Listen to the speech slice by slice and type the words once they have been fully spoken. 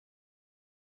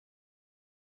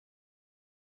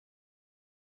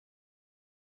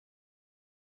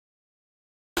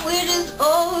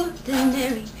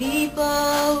ordinary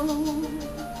people.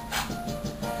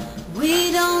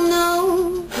 We don't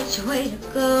know which way to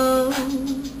go.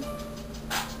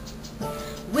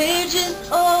 We're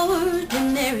just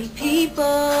ordinary people.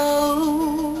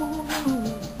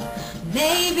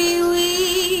 Maybe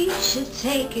we should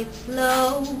take it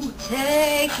slow,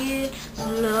 take it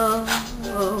slow.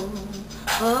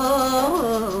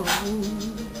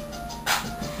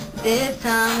 This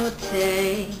time we'll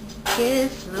take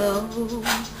it slow,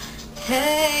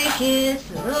 take it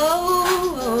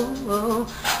slow.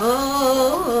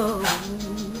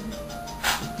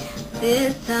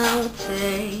 This time we'll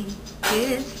take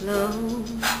it slow.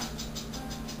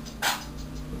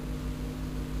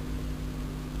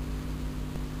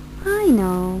 I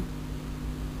know.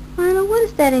 Lionel, what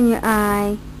is that in your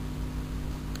eye?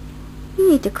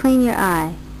 You need to clean your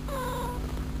eye.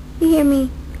 You hear me?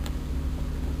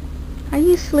 Are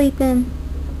you sleeping?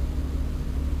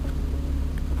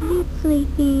 Are you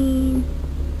sleeping?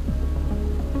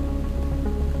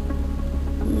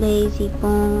 Lazy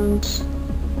bones.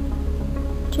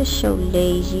 Just so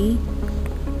lazy.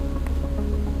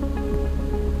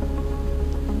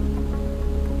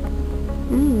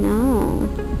 I know.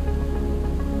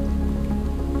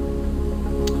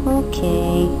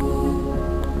 Okay.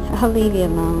 I'll leave you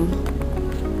alone.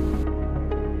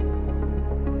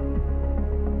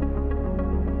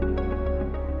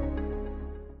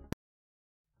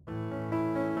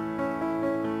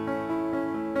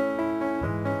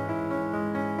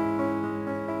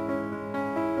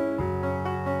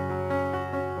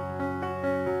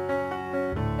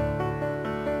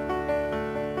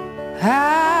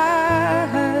 I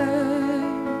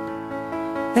heard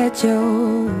that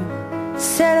you're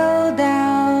settled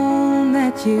down,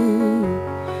 that you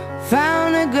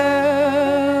found a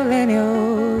girl and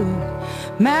you're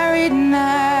married now.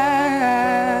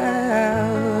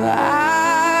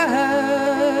 I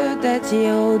heard that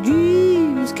your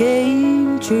dreams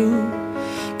came true.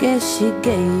 Guess she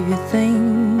gave you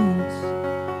things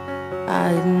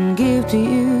I didn't give to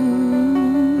you.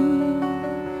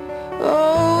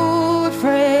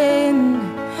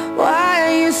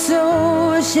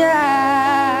 So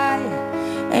shy,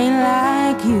 ain't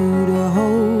like you to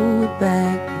hold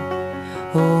back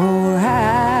or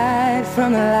hide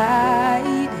from the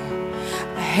light.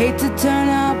 I hate to turn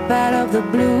up out of the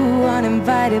blue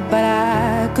uninvited, but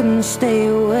I couldn't stay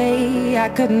away, I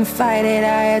couldn't fight it.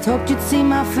 I had hoped you'd see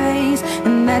my face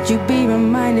and that you'd be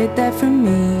reminded that for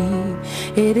me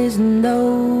it isn't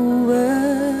over.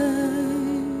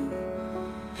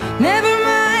 Never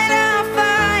mind, I'll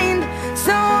find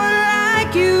someone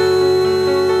like you.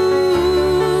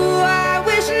 I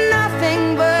wish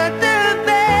nothing but the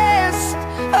best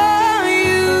for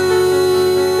you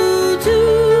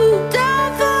too.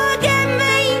 Don't forget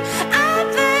me, I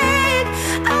beg.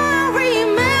 I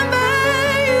remember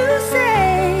you say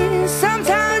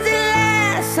sometimes it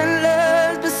lasts and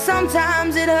loves, but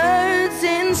sometimes it hurts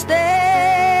instead.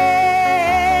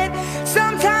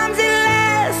 Sometimes it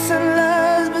lasts and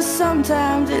loves, but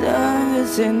sometimes it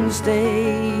hurts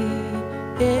instead.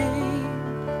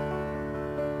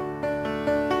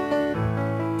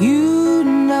 You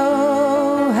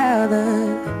know how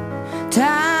the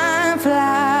time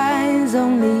flies.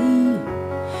 Only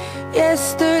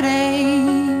yesterday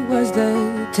was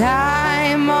the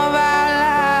time of our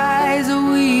lives.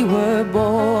 We were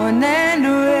born and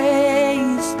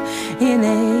raised in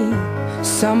a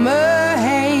summer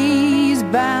haze,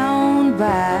 bound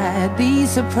by the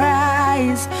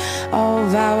surprise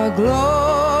of our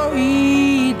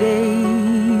glory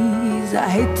days. I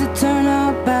hate to turn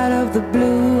up out of the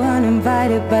blue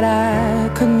uninvited, but I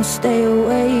couldn't stay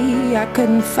away, I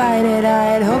couldn't fight it. I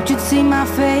had hoped you'd see my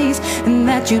face and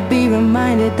that you'd be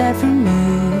reminded that for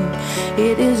me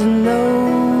it isn't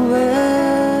over.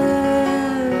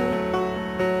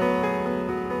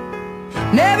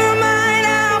 Never mind,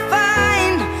 I'll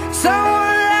find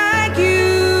someone like you.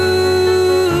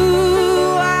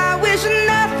 I wish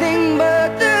nothing but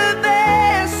the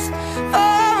best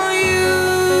for you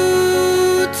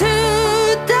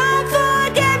too. Don't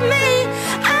forget me,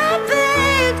 I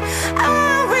beg. I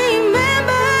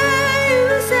remember you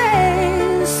say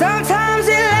sometimes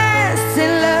it lasts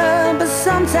in love, but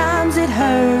sometimes it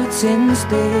hurts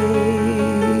instead.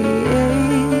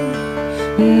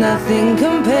 Nothing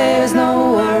compares,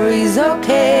 no worries or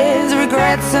cares,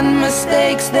 regrets and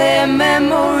mistakes, their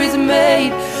memories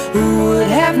made. Who would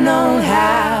have known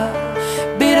how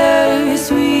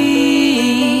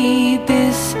bittersweet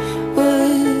this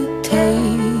would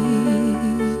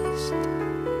taste?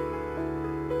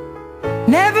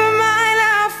 Never mind,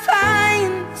 I'll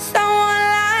find someone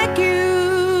like you.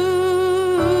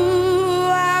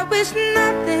 I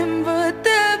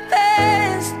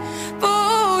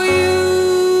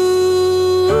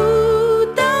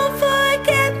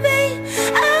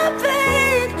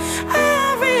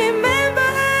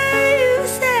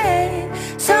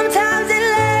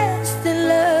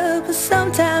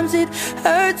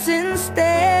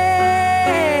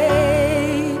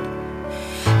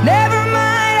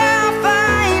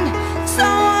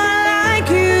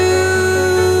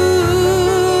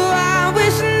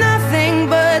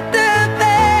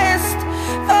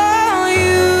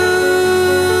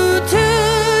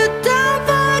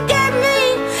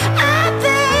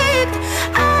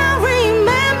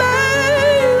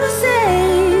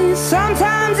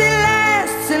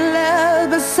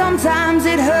sometimes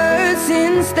it hurts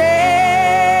instead.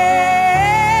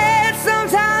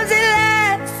 Sometimes it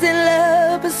lasts in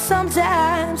love, but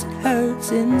sometimes it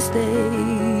hurts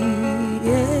instead.